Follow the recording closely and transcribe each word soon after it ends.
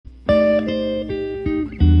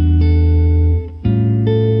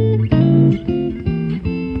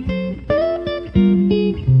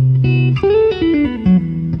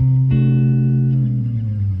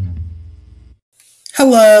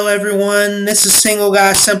everyone. This is Single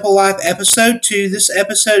Guy Simple Life episode 2. This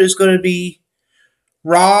episode is going to be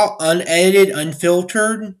raw, unedited,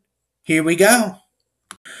 unfiltered. Here we go.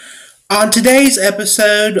 On today's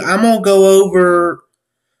episode, I'm going to go over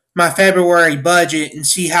my February budget and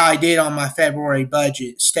see how I did on my February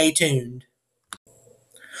budget. Stay tuned.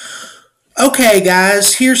 Okay,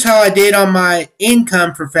 guys, here's how I did on my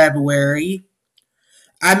income for February.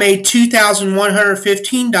 I made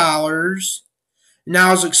 $2,115. And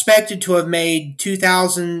I was expected to have made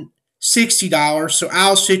 $2,060, so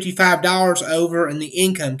I was $55 over in the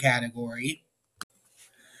income category.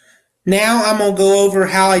 Now I'm going to go over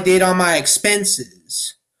how I did on my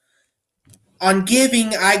expenses. On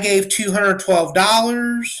giving, I gave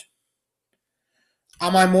 $212.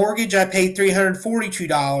 On my mortgage, I paid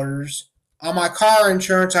 $342. On my car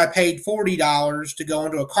insurance, I paid $40 to go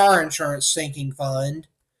into a car insurance sinking fund.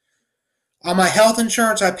 On my health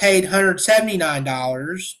insurance, I paid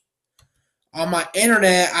 $179. On my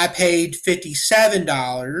internet, I paid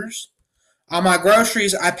 $57. On my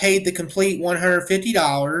groceries, I paid the complete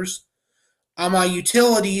 $150. On my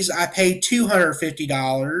utilities, I paid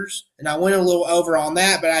 $250. And I went a little over on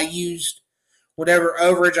that, but I used whatever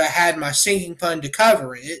overage I had in my sinking fund to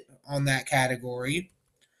cover it on that category.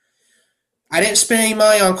 I didn't spend any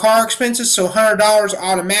money on car expenses, so $100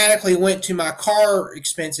 automatically went to my car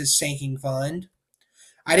expenses sinking fund.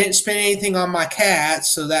 I didn't spend anything on my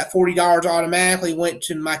cats, so that $40 automatically went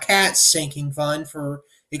to my cat's sinking fund for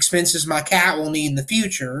expenses my cat will need in the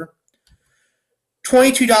future.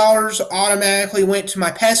 $22 automatically went to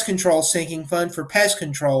my pest control sinking fund for pest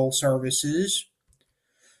control services.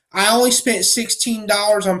 I only spent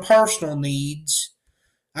 $16 on personal needs.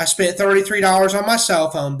 I spent $33 on my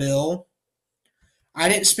cell phone bill. I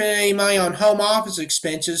didn't spend any money on home office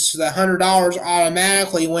expenses, so that $100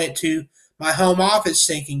 automatically went to my home office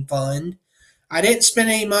sinking fund. I didn't spend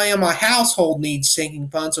any money on my household needs sinking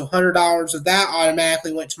fund, so $100 of that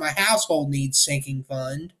automatically went to my household needs sinking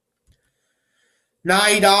fund.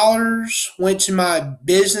 $90 went to my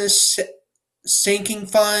business sinking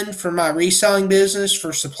fund for my reselling business,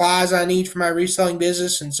 for supplies I need for my reselling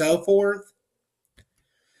business, and so forth.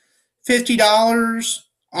 $50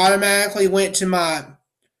 automatically went to my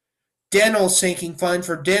dental sinking fund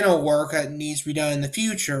for dental work that needs to be done in the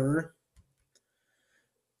future.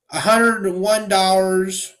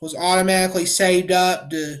 $101 was automatically saved up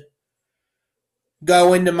to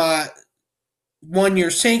go into my 1-year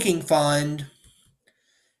sinking fund.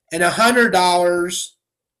 And $100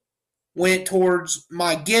 went towards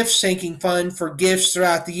my gift sinking fund for gifts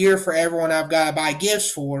throughout the year for everyone I've got to buy gifts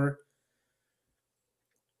for.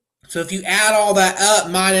 So if you add all that up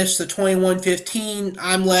minus the $21.15,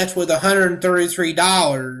 I'm left with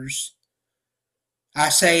 $133 I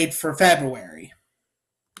saved for February.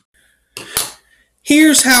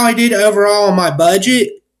 Here's how I did overall on my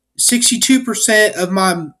budget. 62% of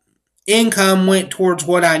my income went towards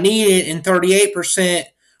what I needed and 38%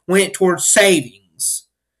 went towards savings.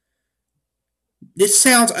 This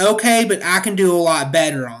sounds okay, but I can do a lot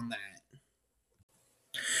better on that.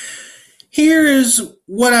 Here is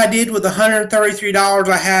what I did with $133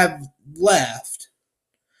 I have left.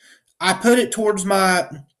 I put it towards my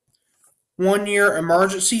 1-year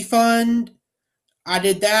emergency fund. I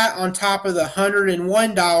did that on top of the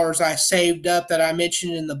 $101 I saved up that I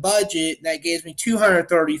mentioned in the budget. That gives me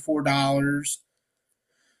 $234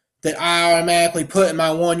 that I automatically put in my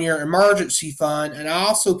 1-year emergency fund. And I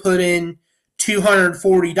also put in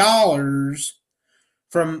 $240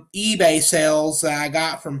 from eBay sales that I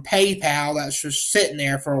got from PayPal that's just sitting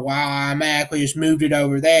there for a while. I automatically just moved it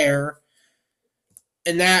over there.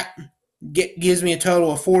 And that gives me a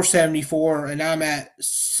total of $474, and I'm at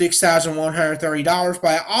 $6,130.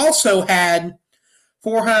 But I also had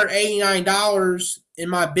 $489 in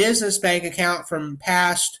my business bank account from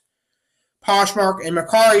past Poshmark and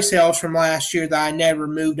Mercari sales from last year that I never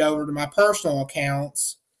moved over to my personal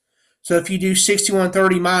accounts. So if you do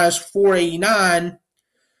 $6,130 minus $489,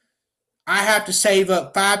 I have to save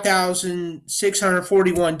up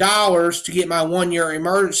 $5,641 to get my 1-year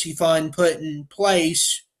emergency fund put in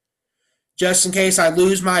place just in case I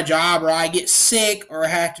lose my job or I get sick or I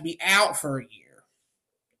have to be out for a year.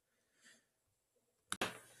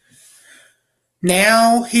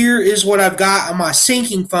 Now, here is what I've got on my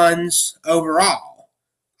sinking funds overall.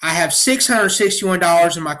 I have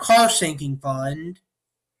 $661 in my car sinking fund.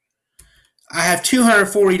 I have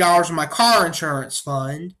 $240 in my car insurance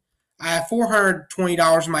fund. I have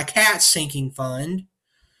 $420 in my cat sinking fund.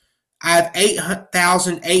 I have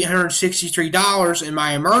 $8,863 in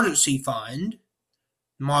my emergency fund,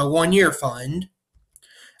 my 1-year fund.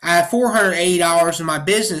 I have $480 in my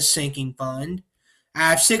business sinking fund.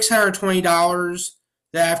 I have $620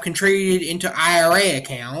 that I've contributed into IRA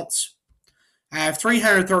accounts. I have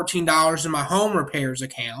 $313 in my home repairs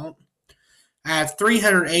account. I have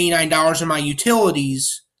 $389 in my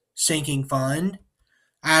utilities sinking fund.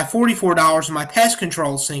 I have $44 in my pest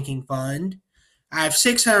control sinking fund. I have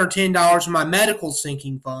 $610 in my medical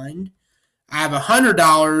sinking fund. I have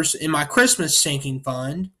 $100 in my Christmas sinking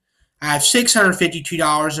fund. I have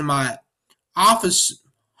 $652 in my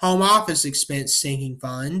home office expense sinking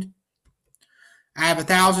fund. I have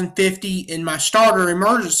 $1,050 in my starter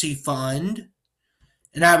emergency fund.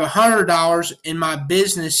 And I have $100 in my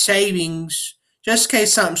business savings just in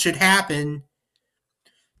case something should happen.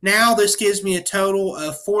 Now this gives me a total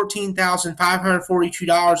of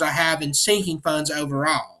 $14,542 I have in sinking funds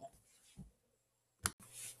overall.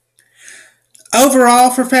 Overall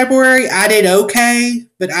for February, I did okay,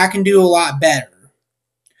 but I can do a lot better.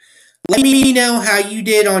 Let me know how you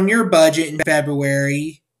did on your budget in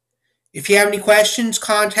February. If you have any questions,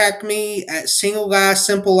 contact me at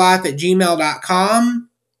singleguyssimplelife@gmail.com.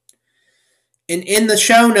 And in the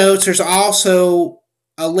show notes, there's also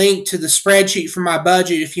a link to the spreadsheet for my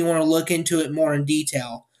budget if you want to look into it more in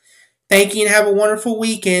detail. Thank you and have a wonderful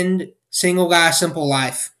weekend. Single Guy, Simple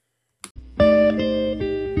Life.